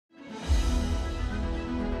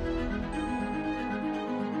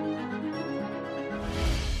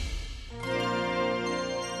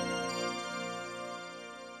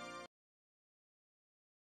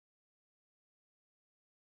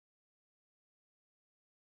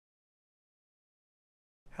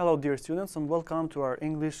Hello dear students and welcome to our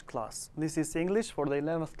English class. This is English for the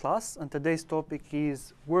 11th class and today's topic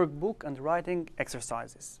is workbook and writing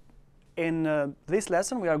exercises. In this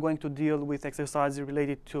lesson we are going to deal with exercises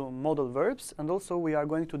related to modal verbs, and also we are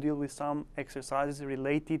going to deal with some exercises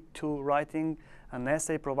related to writing an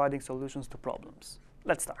essay providing solutions to problems.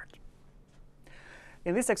 Let's start.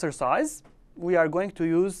 In this exercise we are going to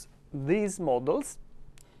use these modals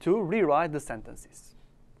to rewrite the sentences.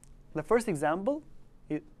 The first example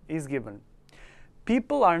is given.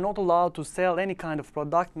 People are not allowed to sell any kind of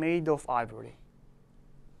product made of ivory.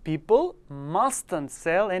 People mustn't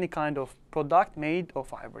sell any kind of product made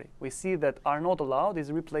of ivory. We see that are not allowed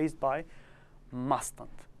is replaced by mustn't.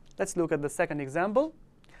 Let's look at the second example.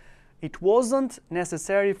 It wasn't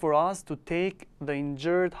necessary for us to take the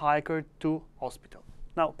injured hiker to hospital.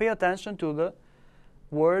 Now pay attention to the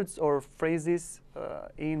words or phrases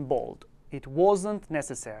in bold. It wasn't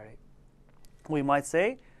necessary. We might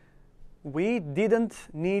say, we didn't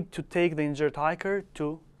need to take the injured hiker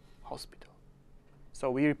to hospital.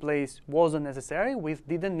 So we replace wasn't necessary with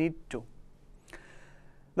didn't need to.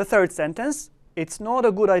 The third sentence, it's not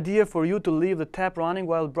a good idea for you to leave the tap running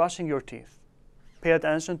while brushing your teeth. Pay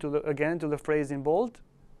attention to again to the phrase in bold.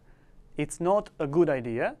 It's not a good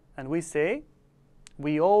idea, and we say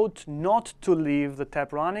we ought not to leave the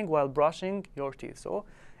tap running while brushing your teeth. So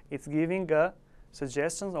it's giving a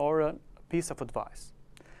suggestion or a piece of advice.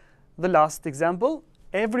 The last example,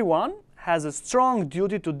 everyone has a strong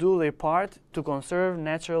duty to do their part to conserve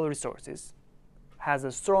natural resources. Has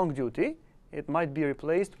a strong duty. It might be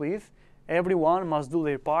replaced with everyone must do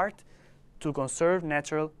their part to conserve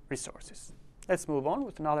natural resources. Let's move on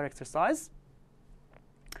with another exercise.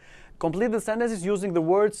 Complete the sentences using the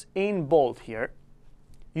words in bold here.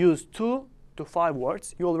 Use 2 to 5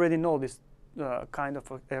 words. You already know this kind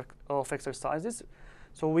of exercises.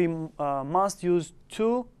 So we must use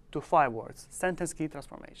 2 to 5 words. Sentence key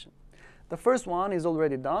transformation. The first one is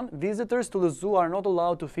already done. Visitors to the zoo are not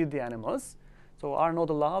allowed to feed the animals. So are not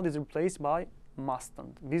allowed is replaced by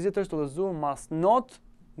mustn't. Visitors to the zoo must not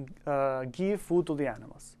give food to the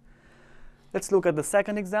animals. Let's look at the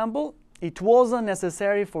second example. It wasn't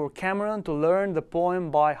necessary for Cameron to learn the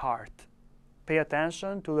poem by heart. Pay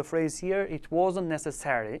attention to the phrase here, it wasn't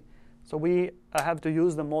necessary. So we have to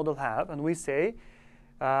use the modal have, and we say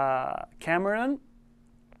Cameron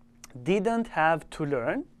didn't have to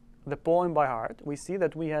learn the poem by heart. We see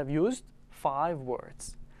that we have used 5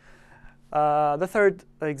 words. The third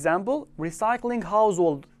example, recycling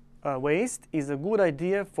household waste is a good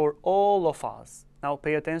idea for all of us. Now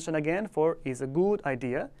pay attention again for is a good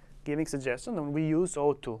idea, giving suggestion, and we use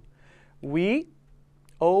ought to. We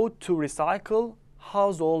ought to recycle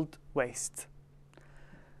household waste.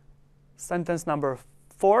 Sentence number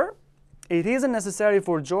 4, it isn't necessary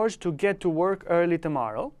for George to get to work early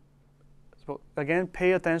tomorrow. So again,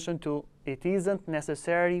 pay attention to it isn't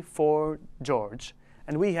necessary for George.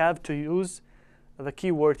 And we have to use the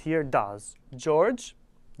key word here, does. George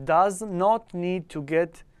does not need to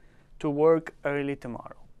get to work early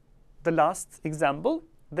tomorrow. The last example,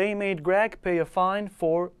 they made Greg pay a fine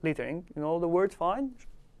for littering. You know the word fine?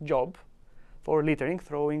 Job. For littering,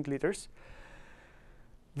 throwing litters.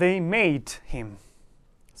 They made him.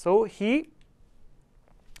 So he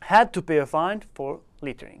had to pay a fine for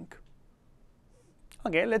littering.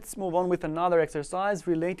 Okay, let's move on with another exercise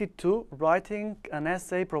related to writing an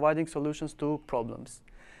essay providing solutions to problems.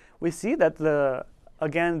 We see that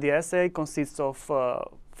again the essay consists of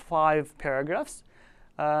 5 paragraphs,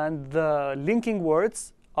 and the linking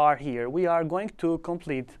words are here. We are going to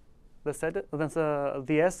complete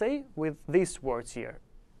the essay with these words here.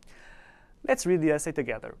 Let's read the essay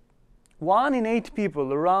together. 1 in 8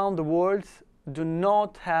 people around the world do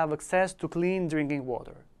not have access to clean drinking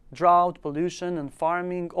water. Drought, pollution, and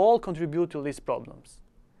farming all contribute to these problems.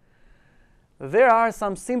 There are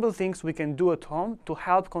some simple things we can do at home to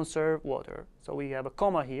help conserve water. So we have a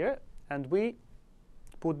comma here, and we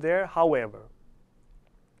put there, however.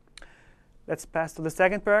 Let's pass to the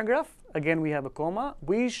second paragraph. Again, we have a comma.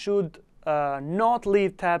 We should not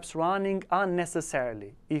leave taps running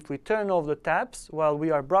unnecessarily. If we turn off the taps while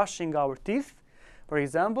we are brushing our teeth, for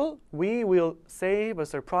example, we will save a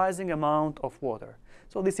surprising amount of water.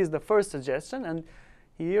 So this is the first suggestion, and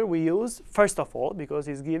here we use first of all because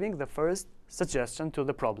it's giving the first suggestion to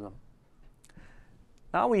the problem.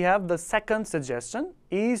 Now we have the second suggestion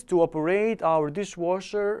is to operate our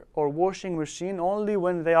dishwasher or washing machine only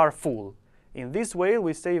when they are full. In this way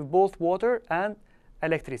we save both water and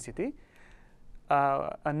electricity.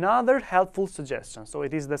 Another helpful suggestion. So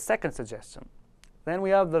it is the second suggestion. Then we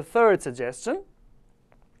have the third suggestion.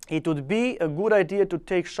 It would be a good idea to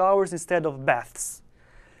take showers instead of baths.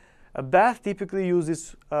 A bath typically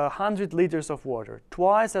uses 100 liters of water,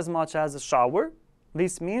 twice as much as a shower.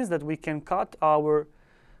 This means that we can cut our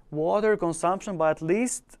water consumption by at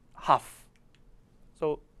least half.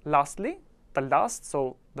 So lastly,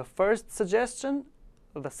 the first suggestion,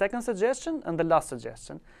 the second suggestion, and the last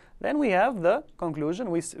suggestion. Then we have the conclusion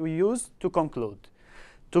we use to conclude.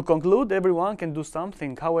 To conclude, everyone can do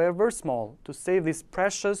something, however small, to save this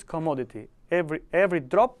precious commodity. Every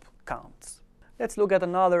drop counts. Let's look at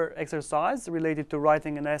another exercise related to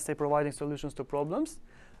writing an essay providing solutions to problems.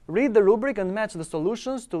 Read the rubric and match the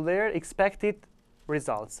solutions to their expected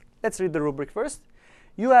results. Let's read the rubric first.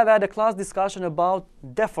 You have had a class discussion about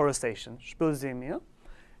deforestation.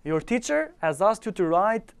 Your teacher has asked you to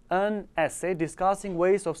write an essay discussing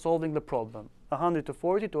ways of solving the problem.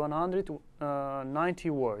 140 to 190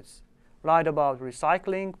 words. Write about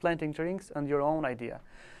recycling, planting trees, and your own idea.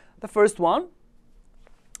 The first one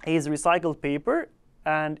is recycled paper,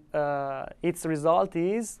 and its result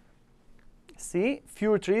is C.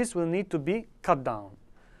 Fewer trees will need to be cut down.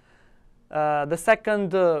 The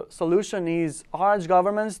second solution is urge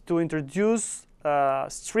governments to introduce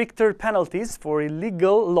stricter penalties for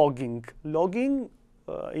illegal logging. Logging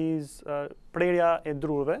is prerja e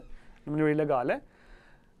druve, në mënyrë ilegale,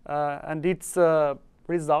 and its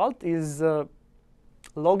result is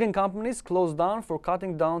logging companies close down for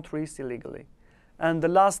cutting down trees illegally. And the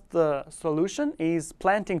last solution is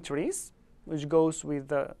planting trees, which goes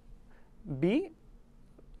with B,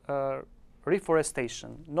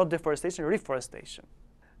 reforestation. Not deforestation, reforestation.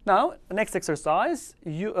 Now, next exercise,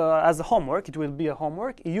 as a homework, it will be a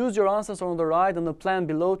homework. Use your answers on the right and the plan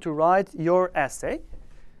below to write your essay.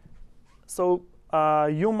 So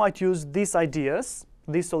you might use these ideas,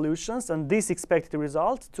 these solutions, and these expected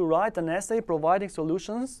results to write an essay providing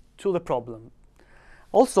solutions to the problem.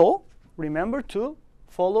 Also, remember to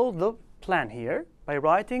follow the plan here by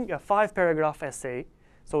writing a 5-paragraph essay.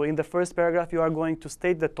 So in the first paragraph, you are going to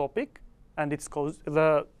state the topic and its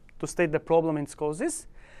to state the problem and its causes.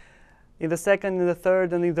 In the second, in the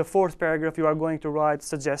third, and in the fourth paragraph, you are going to write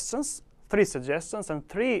suggestions, 3 suggestions and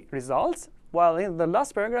 3 results, while in the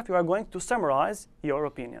last paragraph, you are going to summarize your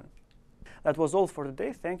opinion. That was all for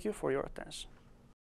today. Thank you for your attention.